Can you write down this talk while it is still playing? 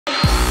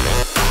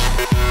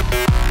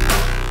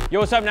Yo,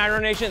 what's up,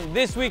 9Round Nation?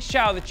 This week's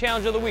Chow, the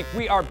challenge of the week.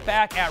 We are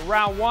back at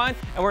round one,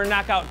 and we're gonna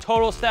knock out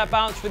total step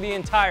bounce for the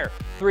entire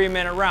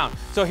 3-minute round.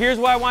 So here's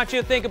what I want you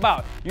to think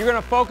about. You're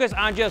gonna focus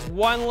on just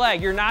one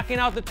leg. You're knocking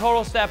out the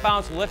total step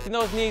bounce, lifting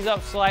those knees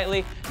up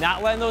slightly,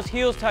 not letting those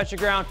heels touch the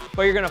ground,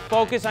 but you're gonna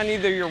focus on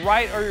either your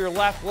right or your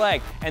left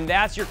leg, and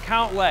that's your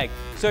count leg.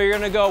 So you're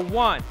gonna go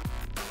 1,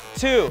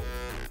 2,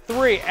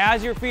 3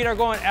 as your feet are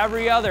going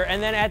every other,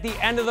 and then at the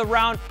end of the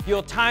round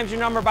you'll times your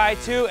number by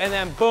 2, and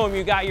then boom,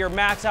 you got your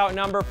max out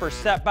number for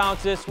step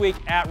bounce this week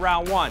at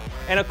round 1.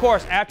 And of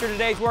course, after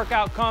today's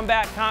workout, come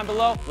back, comment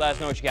below, let us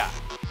know what you got.